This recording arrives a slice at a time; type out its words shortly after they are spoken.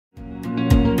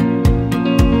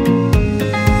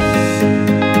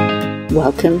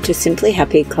Welcome to Simply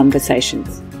Happy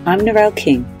Conversations. I'm Narelle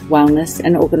King, wellness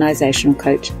and organisational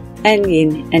coach and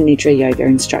yin and nidra yoga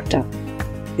instructor.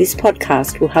 This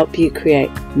podcast will help you create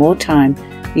more time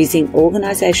using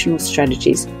organisational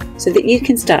strategies so that you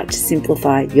can start to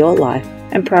simplify your life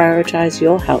and prioritise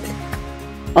your health.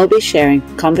 I'll be sharing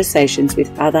conversations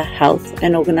with other health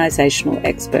and organisational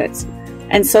experts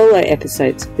and solo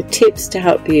episodes with tips to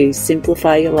help you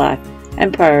simplify your life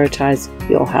and prioritise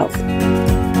your health.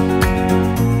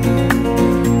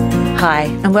 Hi,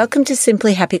 and welcome to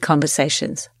Simply Happy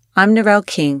Conversations. I'm Narelle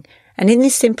King, and in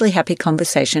this Simply Happy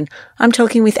Conversation, I'm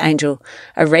talking with Angel,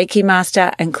 a Reiki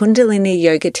master and Kundalini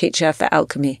yoga teacher for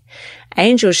Alchemy.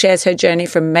 Angel shares her journey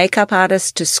from makeup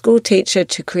artist to school teacher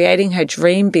to creating her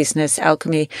dream business,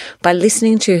 Alchemy, by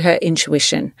listening to her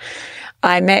intuition.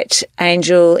 I met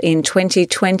Angel in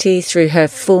 2020 through her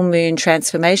full moon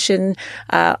transformation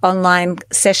online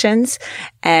sessions,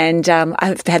 and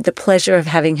I've had the pleasure of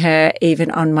having her even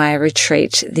on my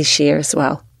retreat this year as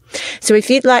well. So if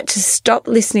you'd like to stop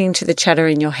listening to the chatter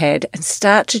in your head and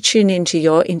start to tune into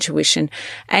your intuition,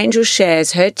 Angel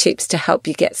shares her tips to help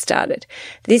you get started.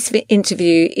 This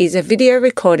interview is a video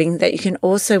recording that you can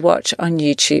also watch on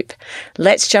YouTube.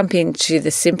 Let's jump into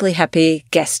the Simply Happy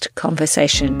guest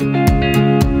conversation.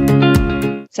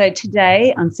 So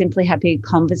today on Simply Happy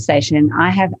Conversation, I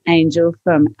have Angel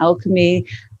from Alchemy,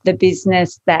 the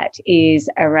business that is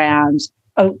around,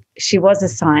 she was a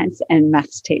science and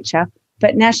maths teacher,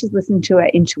 but now she's listened to her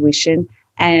intuition,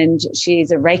 and she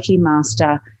is a Reiki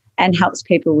master and helps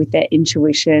people with their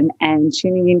intuition and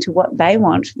tuning into what they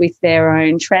want with their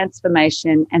own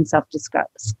transformation and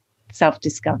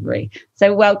self-discovery.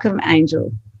 So welcome,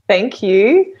 Angel. Thank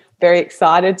you. Very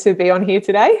excited to be on here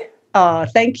today. Oh,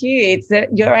 thank you.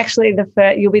 You're actually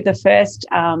you'll be the first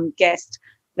guest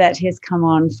that has come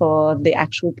on for the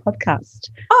actual podcast.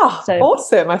 Oh, so,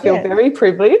 awesome. I feel very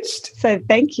privileged. So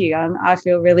thank you. I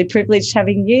feel really privileged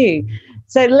having you.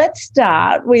 So let's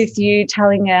start with you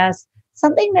telling us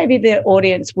something maybe the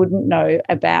audience wouldn't know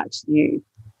about you.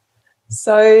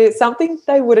 So something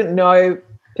they wouldn't know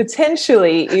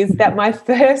potentially is that my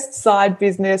first side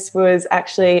business was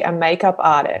actually a makeup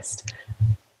artist.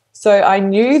 So I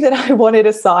knew that I wanted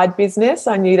a side business.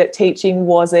 I knew that teaching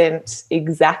wasn't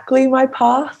exactly my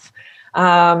path.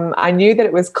 I knew that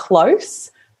it was close,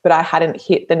 but I hadn't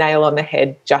hit the nail on the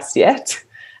head just yet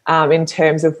in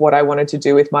terms of what I wanted to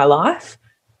do with my life.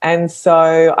 And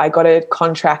so I got a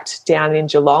contract down in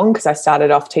Geelong because I started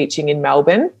off teaching in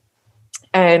Melbourne.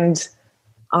 And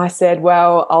I said,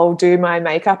 well, I'll do my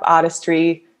makeup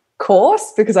artistry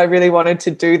course because I really wanted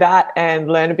to do that and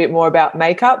learn a bit more about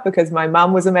makeup because my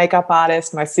mum was a makeup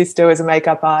artist, my sister was a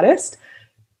makeup artist.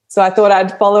 So I thought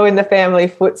I'd follow in the family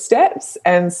footsteps.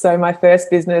 And so my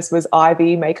first business was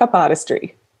Ivy Makeup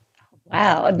Artistry.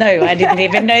 Wow. No, I didn't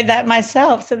even know that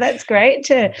myself. So that's great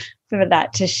to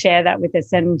share that with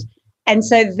us. And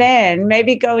so then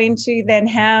maybe go into then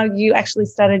how you actually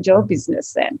started your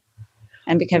business then.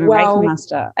 And became a Reiki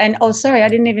master. And, I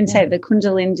didn't even say the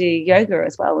Kundalini yoga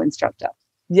as well, instructor.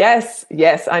 Yes,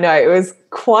 I know. It was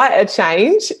quite a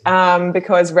change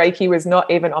because Reiki was not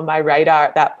even on my radar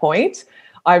at that point.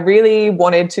 I really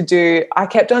wanted I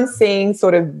kept on seeing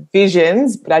sort of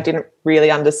visions, but I didn't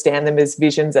really understand them as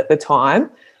visions at the time,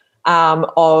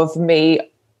 of me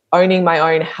owning my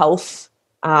own health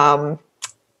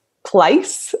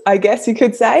place, I guess you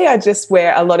could say.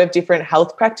 Where a lot of different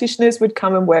health practitioners would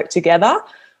come and work together.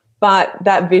 But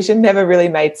that vision never really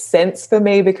made sense for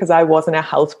me because I wasn't a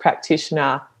health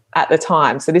practitioner at the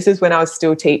time. So this is when I was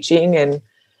still teaching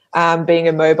and being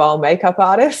a mobile makeup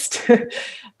artist.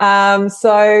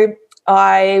 So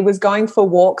I was going for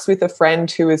walks with a friend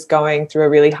who was going through a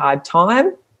really hard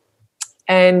time.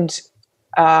 And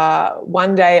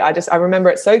one day I remember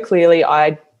it so clearly,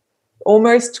 I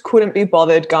almost couldn't be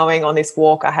bothered going on this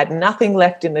walk. I had nothing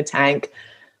left in the tank.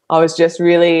 I was just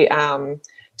really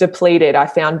depleted. I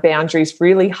found boundaries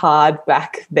really hard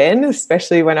back then,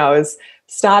 especially when I was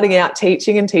starting out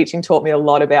teaching, and teaching taught me a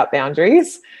lot about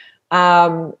boundaries.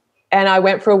 And I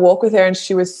went for a walk with her, and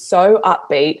she was so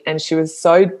upbeat and she was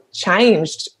so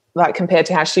changed, like compared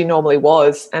to how she normally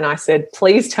was. And I said,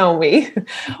 please tell me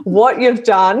what you've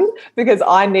done because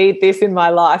I need this in my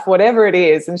life, whatever it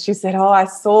is. And she said, I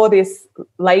saw this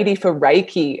lady for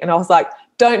Reiki. And I was like,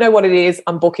 don't know what it is.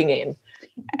 I'm booking in.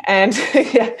 And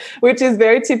which is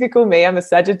very typical me. I'm a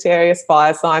Sagittarius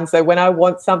fire sign. So when I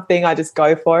want something, I just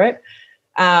go for it.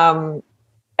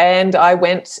 And I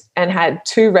went and had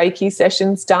 2 Reiki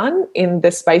sessions done in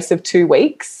the space of 2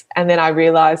 weeks. And then I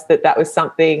realized that was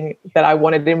something that I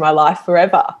wanted in my life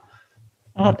forever.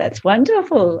 Oh, that's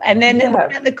wonderful. And then what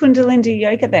about the Kundalini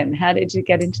yoga then? How did you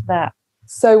get into that?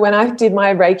 So when I did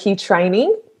my Reiki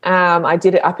training, I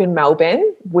did it up in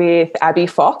Melbourne with Abby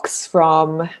Fox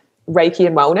from Reiki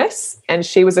and Wellness, and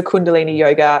she was a Kundalini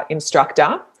yoga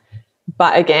instructor.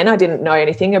 But again, I didn't know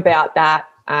anything about that.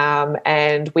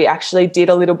 And we actually did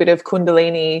a little bit of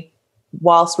Kundalini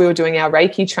whilst we were doing our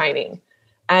Reiki training.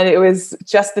 And it was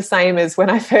just the same as when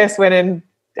I first went and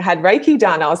had Reiki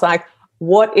done. I was like,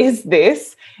 what is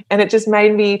this? And it just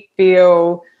made me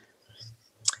feel,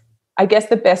 I guess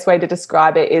the best way to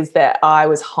describe it is that I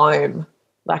was home.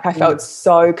 Like I felt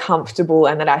so comfortable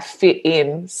and that I fit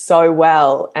in so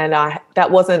well. And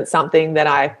that wasn't something that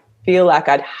I feel like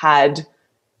I'd had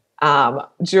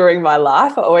during my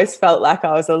life. I always felt like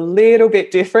I was a little bit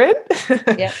different.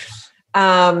 Yeah.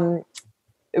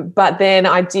 But then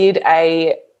I did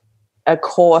a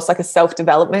course, like a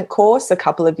self-development course a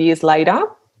couple of years later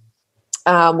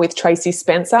with Tracy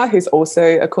Spencer, who's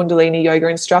also a Kundalini yoga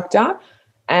instructor.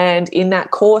 And in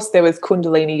that course, there was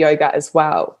Kundalini yoga as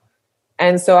well.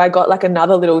 And so I got like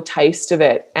another little taste of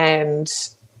it. And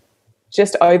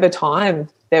just over time,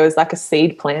 there was like a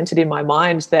seed planted in my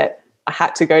mind that I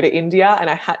had to go to India and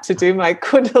I had to do my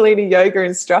Kundalini yoga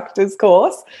instructor's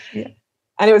course. Yeah.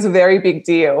 And it was a very big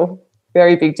deal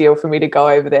for me to go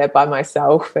over there by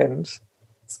myself and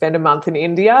spend a month in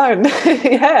India. And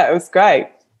yeah, it was great.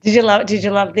 Did you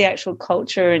love the actual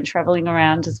culture and traveling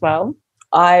around as well?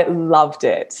 I loved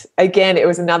it. Again, it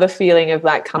was another feeling of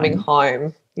like coming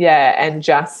home. Yeah, and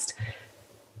just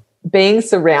being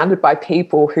surrounded by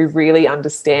people who really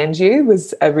understand you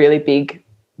was a really big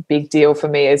deal for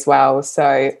me as well.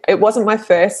 So it wasn't my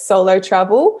first solo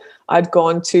travel. I'd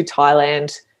gone to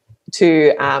Thailand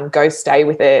to go stay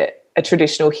with a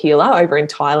traditional healer over in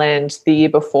Thailand the year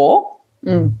before,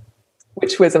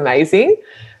 which was amazing.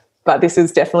 But this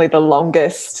is definitely the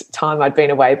longest time I'd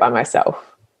been away by myself.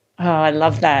 Oh, I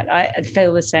love that. I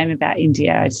feel the same about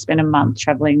India. I spent a month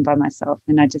traveling by myself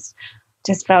and I just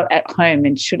felt at home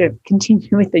and should have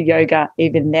continued with the yoga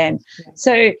even then. Yeah.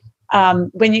 So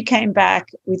when you came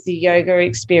back with the yoga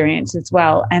experience as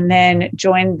well and then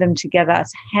joined them together,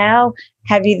 so how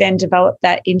have you then developed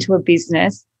that into a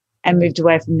business and moved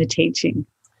away from the teaching?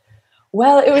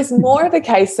 Well, it was more of a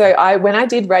case. So when I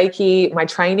did Reiki, my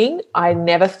training, I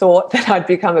never thought that I'd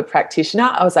become a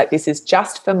practitioner. I was like, this is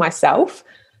just for myself.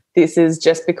 This is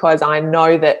just because I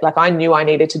know that, like, I knew I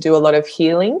needed to do a lot of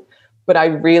healing, but I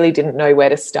really didn't know where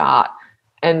to start.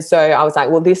 And so I was like,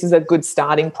 well, this is a good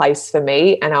starting place for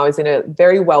me. And I was in a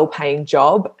very well-paying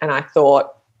job. And I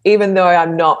thought, even though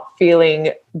I'm not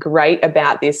feeling great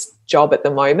about this job at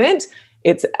the moment,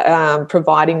 it's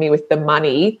providing me with the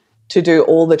money to do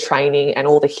all the training and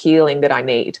all the healing that I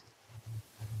need.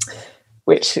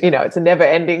 Which, it's a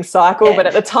never-ending cycle. Yeah. But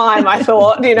at the time I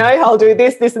thought, I'll do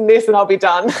this, this and this and I'll be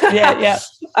done. Yeah.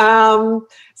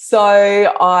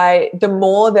 So the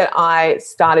more that I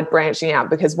started branching out,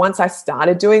 because once I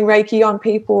started doing Reiki on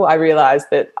people, I realized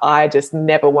that I just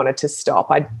never wanted to stop.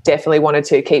 I definitely wanted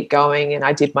to keep going, and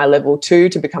I did my level 2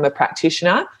 to become a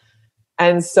practitioner.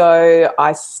 And so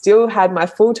I still had my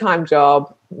full-time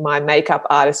job, my makeup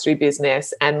artistry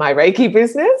business and my Reiki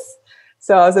business.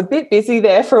 So I was a bit busy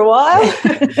there for a while.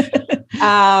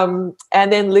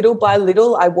 And then little by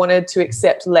little, I wanted to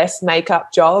accept less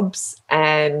makeup jobs.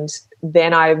 And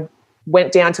then I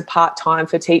went down to part-time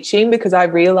for teaching because I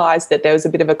realized that there was a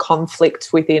bit of a conflict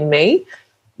within me.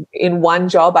 In one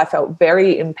job, I felt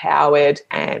very empowered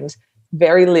and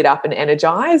very lit up and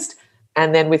energized.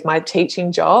 And then with my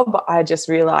teaching job, I just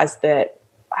realized that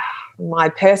my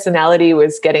personality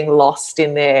was getting lost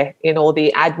in there, in all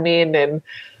the admin and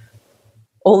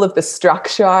all of the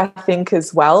structure, I think,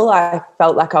 as well. I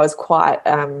felt like I was quite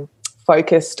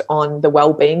focused on the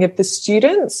well-being of the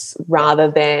students rather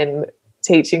than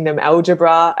teaching them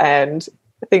algebra and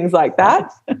things like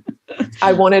that.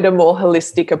 I wanted a more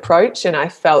holistic approach, and I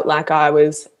felt like I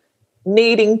was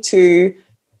needing to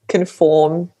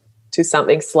conform to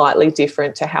something slightly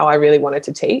different to how I really wanted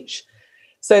to teach.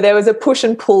 So there was a push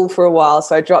and pull for a while.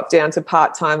 So I dropped down to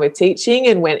part-time with teaching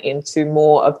and went into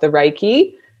more of the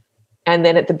Reiki. And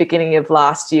then at the beginning of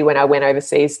last year, when I went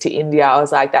overseas to India, I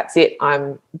was like, that's it.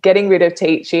 I'm getting rid of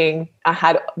teaching. I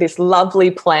had this lovely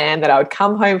plan that I would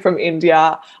come home from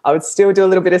India. I would still do a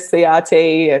little bit of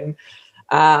CRT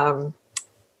and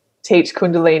teach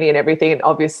Kundalini and everything. And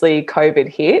obviously COVID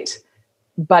hit,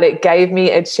 but it gave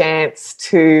me a chance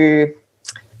to,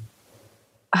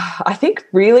 I think,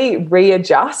 really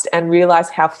readjust and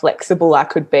realize how flexible I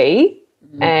could be.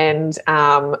 And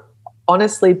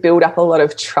honestly build up a lot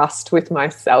of trust with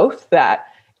myself that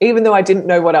even though I didn't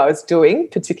know what I was doing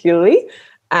particularly,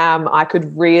 I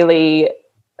could really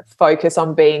focus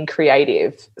on being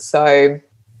creative. So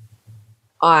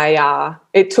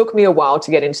it took me a while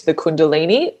to get into the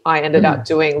Kundalini. I ended up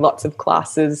doing lots of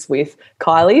classes with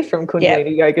Kylie from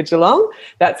Kundalini Yoga Geelong.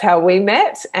 That's how we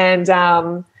met, and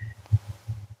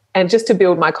just to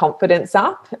build my confidence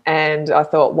up. And I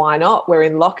thought, why not? We're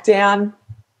in lockdown,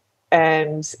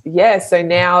 and so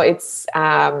now it's.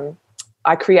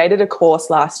 I created a course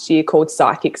last year called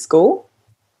Psychic School,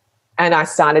 and I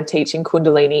started teaching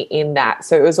Kundalini in that.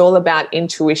 So it was all about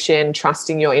intuition,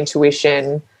 trusting your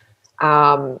intuition.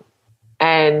 And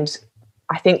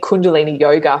I think Kundalini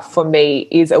yoga for me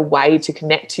is a way to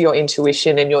connect to your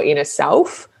intuition and your inner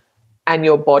self and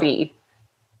your body.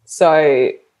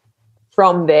 So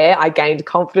from there, I gained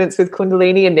confidence with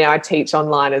Kundalini, and now I teach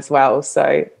online as well.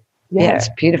 So yeah, it's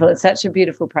beautiful. It's such a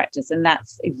beautiful practice, and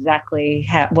that's exactly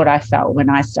what I felt when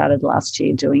I started last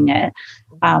year doing it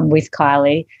with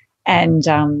Kylie. And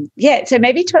so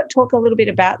maybe talk a little bit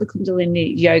about the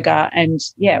Kundalini yoga and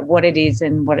what it is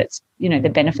and what it's, the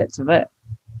benefits of it.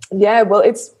 Yeah, well,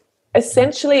 it's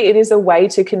essentially, it is a way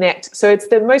to connect. So it's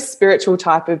the most spiritual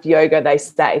type of yoga, they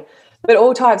say, but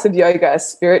all types of yoga are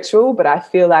spiritual. But I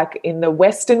feel like in the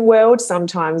Western world,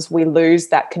 sometimes we lose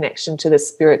that connection to the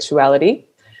spirituality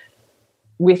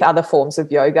with other forms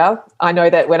of yoga. I know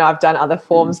that when I've done other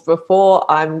forms before,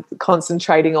 I'm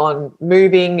concentrating on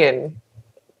moving and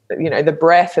the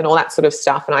breath and all that sort of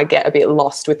stuff, and I get a bit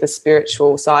lost with the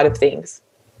spiritual side of things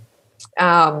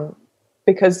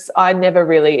because I never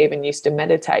really even used to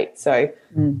meditate. So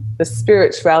the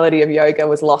spirituality of yoga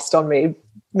was lost on me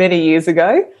many years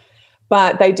ago.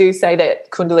 But they do say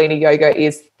that Kundalini yoga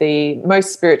is the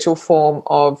most spiritual form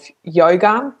of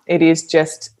yoga. It is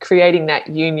just creating that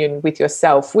union with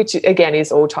yourself, which again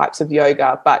is all types of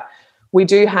yoga, but we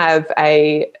do have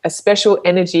a special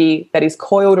energy that is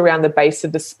coiled around the base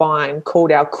of the spine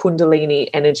called our Kundalini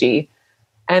energy,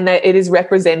 and that it is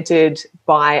represented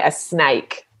by a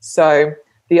snake. So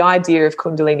the idea of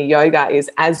Kundalini yoga is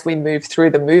as we move through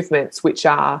the movements, which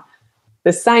are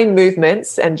the same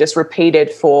movements and just repeated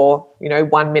for,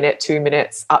 1 minute, 2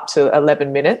 minutes, up to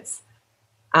 11 minutes,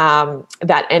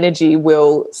 that energy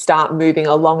will start moving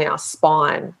along our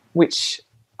spine, which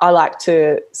I like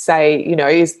to say,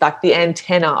 is like the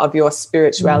antenna of your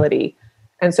spirituality.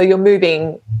 And so you're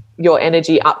moving your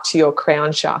energy up to your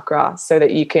crown chakra so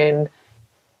that you can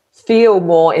feel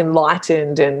more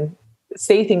enlightened and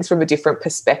see things from a different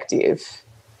perspective.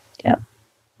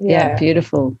 Yeah,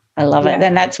 beautiful. I love it.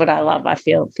 Then that's what I love. I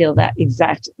feel that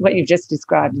exact, what you've just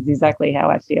described is exactly how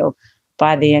I feel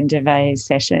by the end of a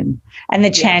session. And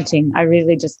the chanting, I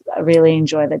really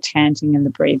enjoy the chanting and the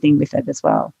breathing with it as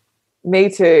well. Me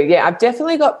too. Yeah, I've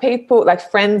definitely got people, like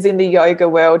friends in the yoga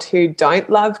world, who don't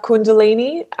love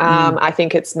Kundalini. I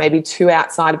think it's maybe too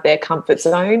outside of their comfort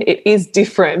zone. It is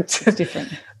different. It's different.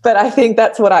 But I think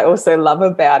that's what I also love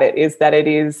about it, is that it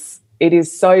is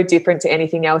so different to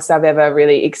anything else I've ever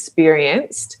really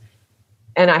experienced.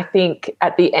 And I think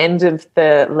at the end of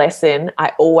the lesson,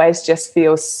 I always just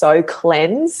feel so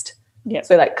cleansed. Yep.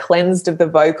 So like cleansed of the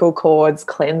vocal cords,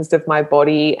 cleansed of my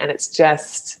body, and it's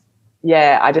just...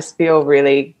 I just feel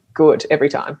really good every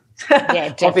time. Yeah,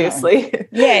 definitely. Obviously.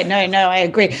 Yeah, no, I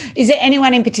agree. Is there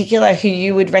anyone in particular who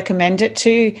you would recommend it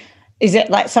to? Is it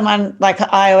like someone, like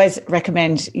I always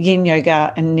recommend yin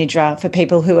yoga and nidra for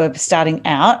people who are starting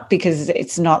out because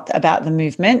it's not about the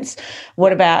movements.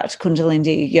 What about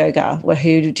Kundalini yoga?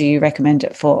 Who do you recommend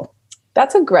it for?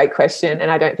 That's a great question,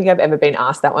 and I don't think I've ever been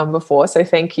asked that one before, so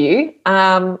thank you.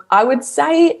 I would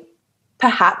say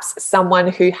perhaps someone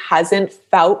who hasn't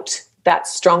felt that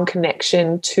strong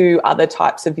connection to other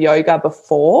types of yoga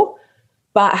before,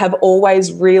 but have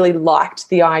always really liked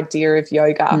the idea of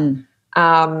yoga.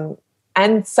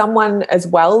 And someone as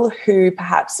well who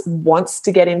perhaps wants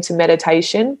to get into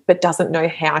meditation but doesn't know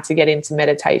how to get into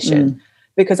meditation.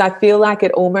 Because I feel like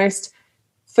it almost,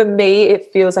 for me,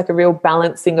 it feels like a real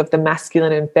balancing of the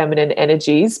masculine and feminine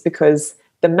energies, because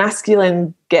the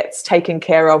masculine gets taken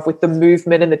care of with the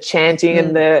movement and the chanting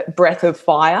and the breath of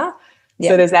fire.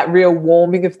 So there's that real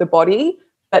warming of the body,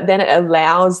 but then it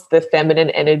allows the feminine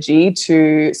energy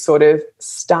to sort of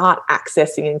start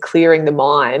accessing and clearing the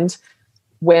mind,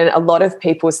 when a lot of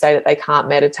people say that they can't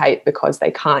meditate because they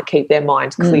can't keep their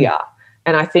mind clear.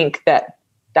 And I think that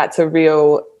that's a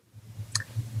real...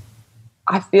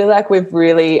 I feel like we've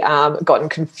really gotten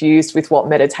confused with what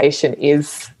meditation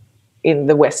is in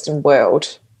the Western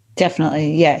world.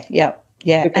 Definitely, yeah.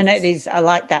 Because, and it is, I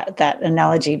like that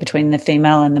analogy between the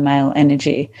female and the male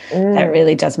energy. That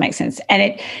really does make sense.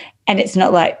 And it's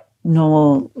not like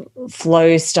normal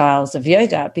flow styles of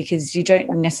yoga, because you don't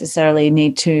necessarily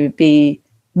need to be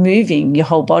moving your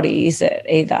whole body, is it,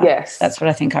 either? Yes. That's what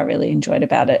I think I really enjoyed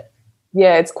about it.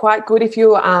 Yeah, it's quite good if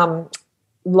you're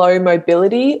low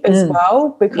mobility as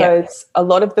well, because a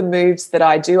lot of the moves that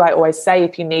I do, I always say,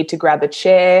 if you need to grab a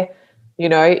chair, you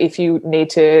know, if you need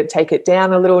to take it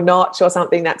down a little notch or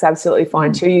something, that's absolutely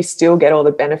fine too. You still get all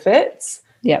the benefits.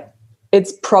 Yep.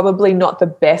 It's probably not the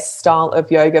best style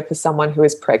of yoga for someone who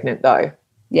is pregnant though.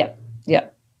 Yep.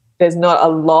 Yep. There's not a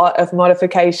lot of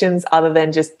modifications other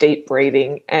than just deep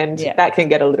breathing, and that can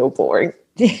get a little boring.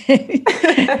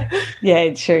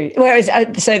 Yeah, true. Whereas,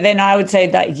 so then I would say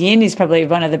that yin is probably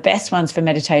one of the best ones for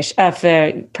meditation,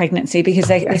 for pregnancy, because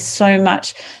there's so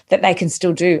much that they can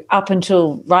still do up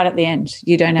until right at the end.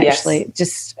 You don't actually,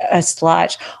 just a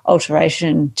slight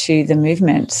alteration to the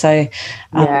movement. So,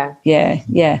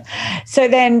 yeah. So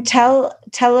then tell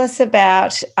us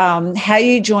about how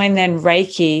you join then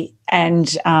Reiki and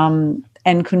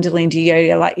Kundalini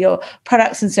Yoga, like your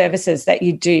products and services that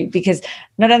you do, because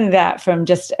not only that, from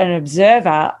just an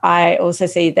observer, I also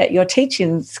see that your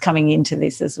teaching's coming into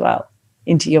this as well,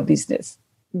 into your business.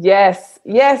 Yes.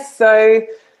 So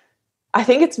I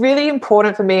think it's really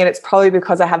important for me, and it's probably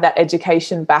because I have that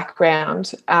education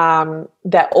background,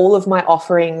 that all of my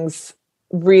offerings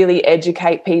really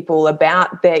educate people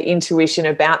about their intuition,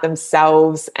 about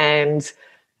themselves, and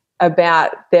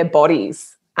about their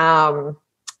bodies.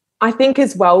 I think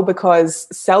as well because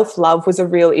self-love was a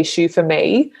real issue for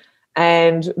me.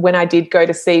 And when I did go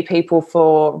to see people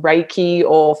for Reiki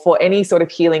or for any sort of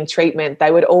healing treatment,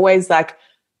 they would always like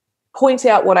point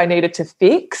out what I needed to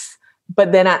fix,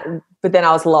 but then I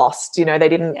was lost. You know, they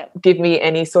didn't give me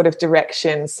any sort of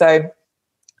direction. So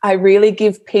I really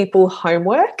give people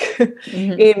homework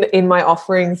in my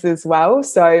offerings as well.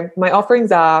 So my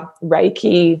offerings are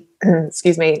Reiki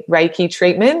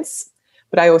treatments,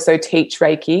 but I also teach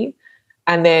Reiki,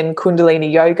 and then Kundalini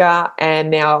Yoga,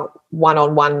 and now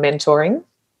one-on-one mentoring.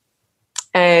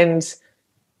 And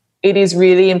it is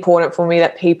really important for me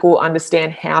that people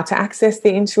understand how to access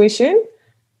their intuition,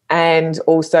 and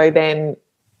also then,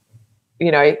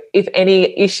 you know, if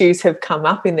any issues have come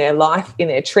up in their life, in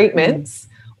their treatments,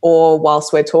 or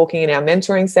whilst we're talking in our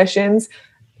mentoring sessions,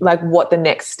 like what the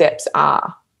next steps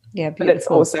are. Yeah, but it's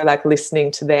also like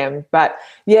listening to them. But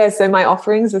yeah, so my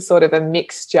offerings are sort of a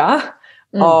mixture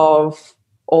of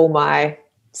all my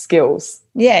skills.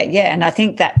 Yeah, and I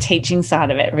think that teaching side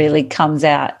of it really comes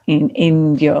out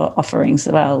in your offerings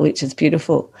as well, which is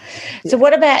beautiful. So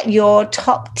what about your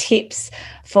top tips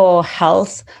for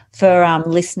health for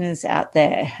listeners out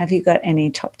there? Have you got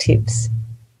any top tips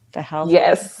for health?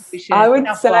 Yes, I would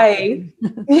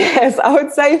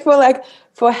say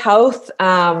for health,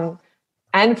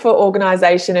 and for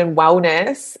organisation and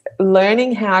wellness,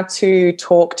 learning how to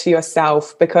talk to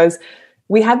yourself, because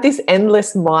we have this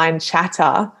endless mind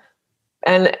chatter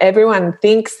and everyone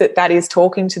thinks that is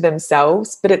talking to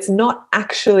themselves, but it's not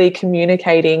actually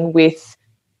communicating with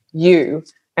you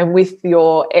and with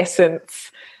your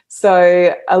essence.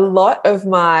 So a lot of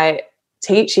my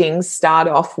teachings start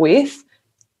off with,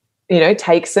 you know,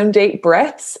 take some deep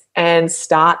breaths and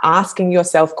start asking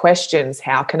yourself questions.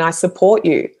 How can I support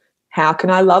you? How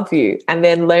can I love you? And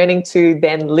then learning to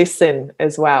then listen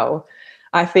as well.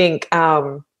 I think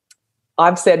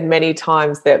I've said many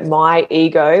times that my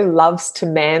ego loves to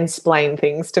mansplain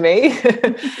things to me.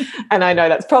 And I know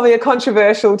that's probably a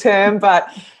controversial term, but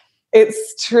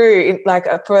it's true.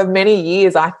 For many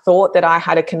years, I thought that I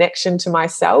had a connection to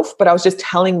myself, but I was just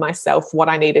telling myself what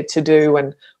I needed to do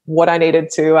and what I needed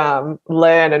to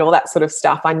learn and all that sort of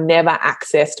stuff. I never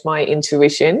accessed my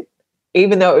intuition,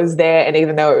 even though it was there and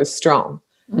even though it was strong.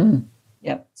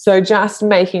 So just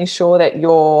making sure that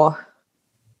your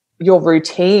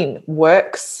routine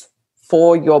works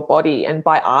for your body, and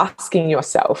by asking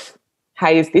yourself,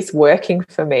 hey, is this working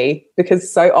for me? Because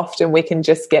so often we can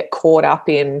just get caught up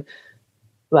in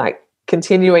like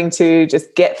continuing to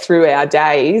just get through our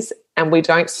days, and we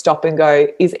don't stop and go,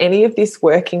 is any of this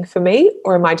working for me,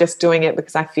 or am I just doing it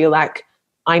because I feel like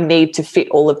I need to fit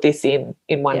all of this in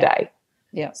one day?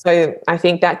 Yeah. So I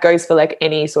think that goes for like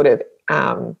any sort of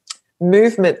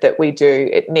movement that we do.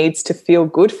 It needs to feel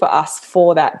good for us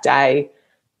for that day.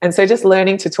 And so just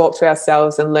learning to talk to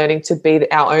ourselves and learning to be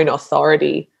our own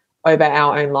authority over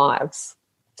our own lives.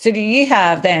 So do you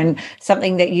have then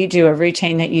something that you do, a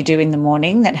routine that you do in the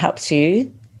morning that helps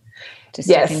you to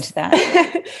step into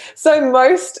that? So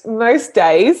most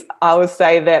days I would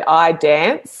say that I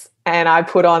dance and I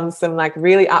put on some like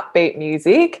really upbeat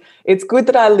music. It's good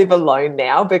that I live alone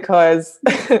now, because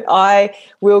I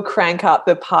will crank up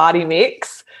the party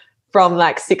mix from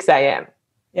like 6 a.m.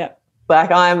 Yeah.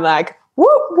 Like I'm like,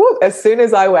 whoop, whoop, as soon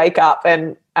as I wake up.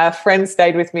 And a friend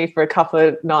stayed with me for a couple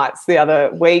of nights the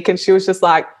other week, and she was just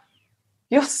like,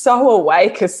 you're so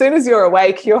awake. As soon as you're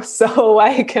awake, you're so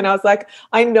awake. And I was like,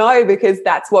 I know, because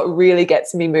that's what really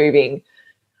gets me moving.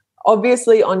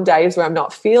 Obviously, on days where I'm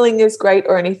not feeling as great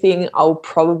or anything, I'll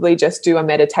probably just do a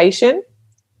meditation.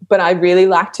 But I really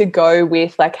like to go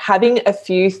with like having a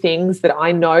few things that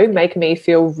I know make me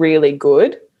feel really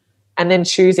good, and then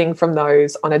choosing from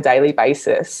those on a daily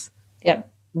basis. Yep.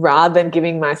 Rather than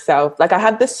giving myself, like, I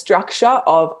have the structure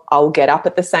of I'll get up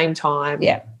at the same time.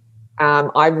 Yeah.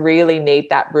 I really need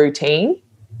that routine.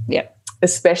 Yeah.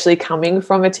 Especially coming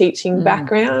from a teaching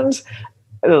background.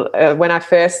 When I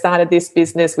first started this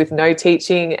business with no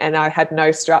teaching and I had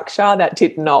no structure, that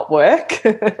did not work.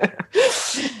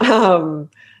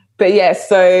 But yeah,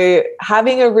 so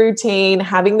having a routine,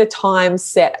 having the time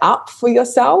set up for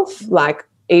yourself, like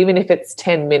even if it's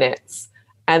 10 minutes,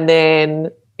 and then,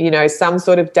 you know, some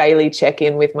sort of daily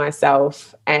check-in with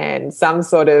myself and some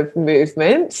sort of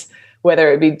movement,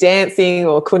 whether it be dancing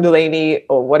or Kundalini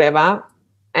or whatever.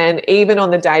 And even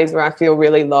on the days where I feel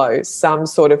really low, some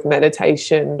sort of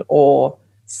meditation or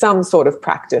some sort of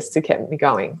practice to keep me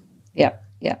going. Yeah,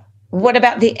 yeah. What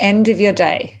about the end of your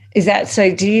day? Is that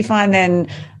so? Do you find then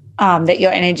that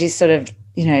your energy sort of,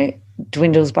 you know,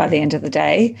 dwindles by the end of the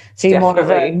day? So you're more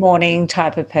of a morning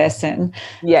type of person.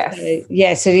 Yes. So,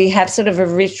 yeah. So do you have sort of a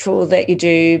ritual that you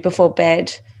do before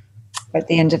bed at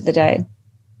the end of the day?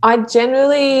 I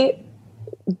generally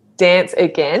dance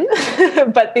again,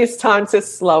 but this time to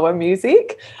slower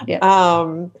music.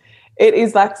 Yeah. It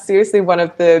is like seriously one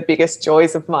of the biggest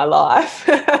joys of my life,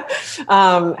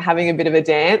 having a bit of a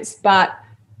dance. But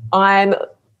I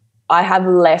have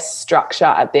less structure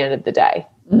at the end of the day.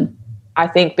 I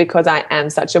think because I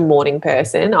am such a morning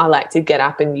person, I like to get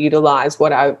up and utilize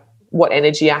what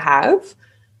energy I have.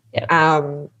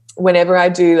 Yeah. Whenever I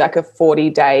do like a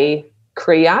 40-day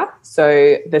Kriya,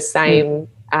 so the same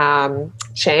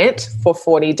chant for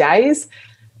 40 days,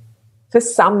 for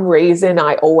some reason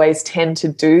I always tend to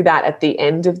do that at the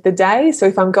end of the day. So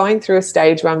if I'm going through a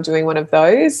stage where I'm doing one of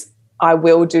those, I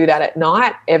will do that at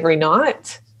night, every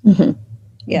night. Mm-hmm.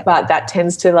 Yeah. But that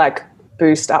tends to like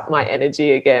boost up my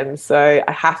energy again. So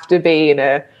I have to be in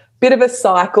a bit of a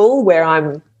cycle where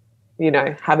I'm, you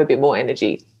know, have a bit more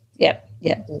energy. Yeah.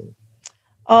 Yeah.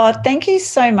 Oh, thank you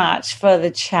so much for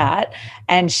the chat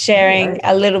and sharing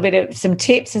a little bit of some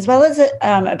tips as well as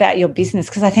about your business,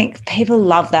 because I think people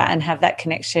love that and have that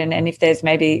connection. And if there's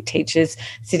maybe teachers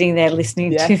sitting there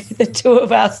listening to the two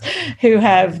of us who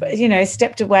have, you know,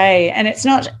 stepped away, and it's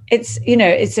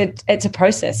a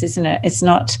process, isn't it? It's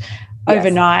not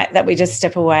overnight that we just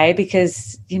step away,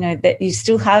 because, you know, that you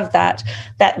still have that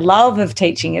love of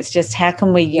teaching. It's just how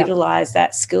can we utilize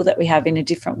that skill that we have in a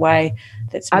different way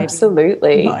that's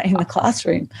absolutely not in the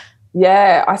classroom.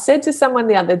 Yeah, I said to someone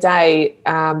the other day,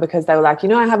 because they were like, you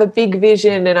know, I have a big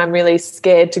vision and I'm really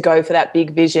scared to go for that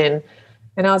big vision.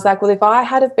 And I was like, well, if I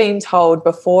had have been told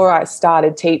before I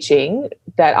started teaching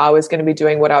that I was going to be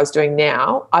doing what I was doing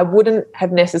now, I wouldn't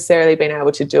have necessarily been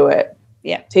able to do it.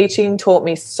 Yeah. Teaching taught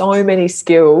me so many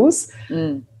skills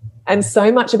and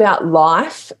so much about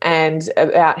life and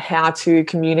about how to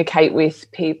communicate with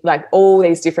people, like all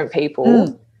these different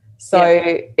people. So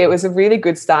it was a really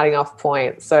good starting off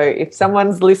point. So if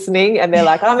someone's listening and they're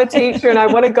like, I'm a teacher and I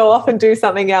want to go off and do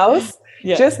something else,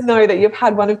 just know that you've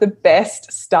had one of the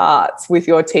best starts with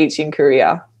your teaching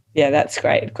career. Yeah, that's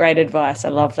great. Great advice. I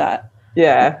love that.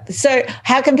 Yeah. So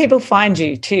how can people find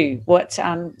you too? What,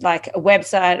 like a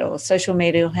website or social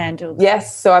media handle?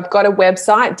 Yes. So I've got a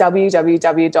website,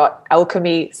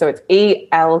 www.alchemy, so it's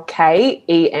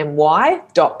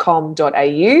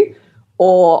elkemy.com.au,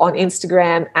 or on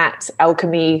Instagram at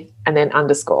alchemy and then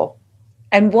 _.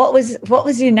 And what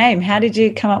was your name? How did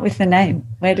you come up with the name?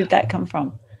 Where did that come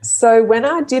from? So when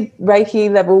I did Reiki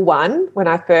level 1, when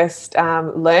I first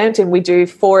learned, and we do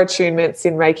 4 attunements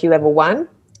in Reiki level 1,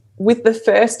 with the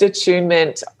first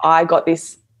attunement, I got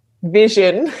this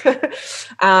vision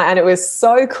and it was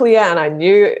so clear, and I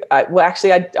knew, I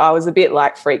was a bit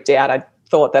like freaked out. I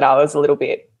thought that I was a little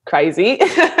bit crazy,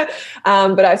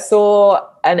 but I saw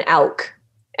an elk,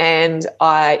 and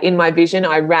in my vision,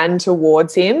 I ran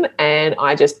towards him and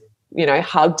I just, you know,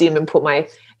 hugged him and put my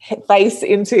face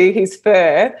into his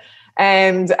fur.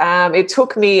 And it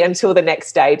took me until the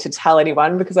next day to tell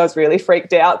anyone because I was really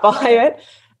freaked out by it.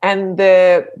 And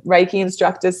the Reiki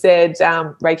instructor said,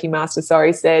 Reiki master,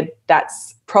 said,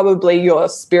 that's probably your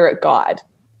spirit guide.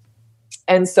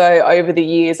 And so over the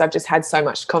years, I've just had so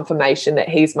much confirmation that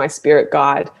he's my spirit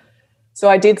guide. So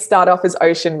I did start off as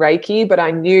Ocean Reiki, but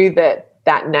I knew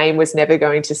that name was never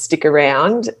going to stick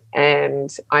around.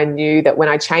 And I knew that when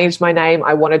I changed my name,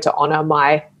 I wanted to honor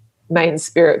my main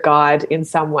spirit guide in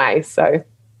some way. So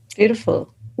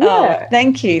beautiful. Yeah. Oh,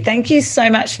 thank you. Thank you so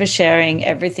much for sharing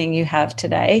everything you have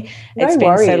today. It's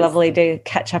been so lovely to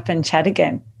catch up and chat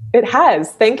again. It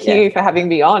has. Thank you for having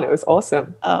me on. It was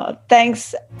awesome. Oh,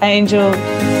 thanks, Angel.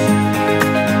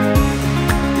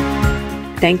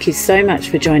 Thank you so much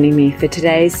for joining me for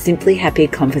today's Simply Happy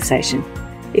conversation.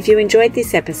 If you enjoyed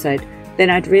this episode,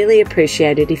 then I'd really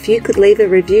appreciate it if you could leave a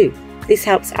review. This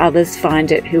helps others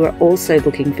find it who are also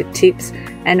looking for tips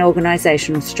and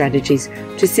organisational strategies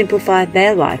to simplify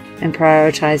their life and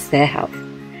prioritise their health.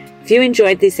 If you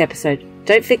enjoyed this episode,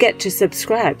 don't forget to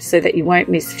subscribe so that you won't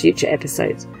miss future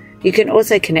episodes. You can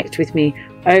also connect with me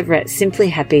over at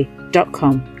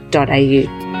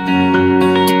simplyhappy.com.au.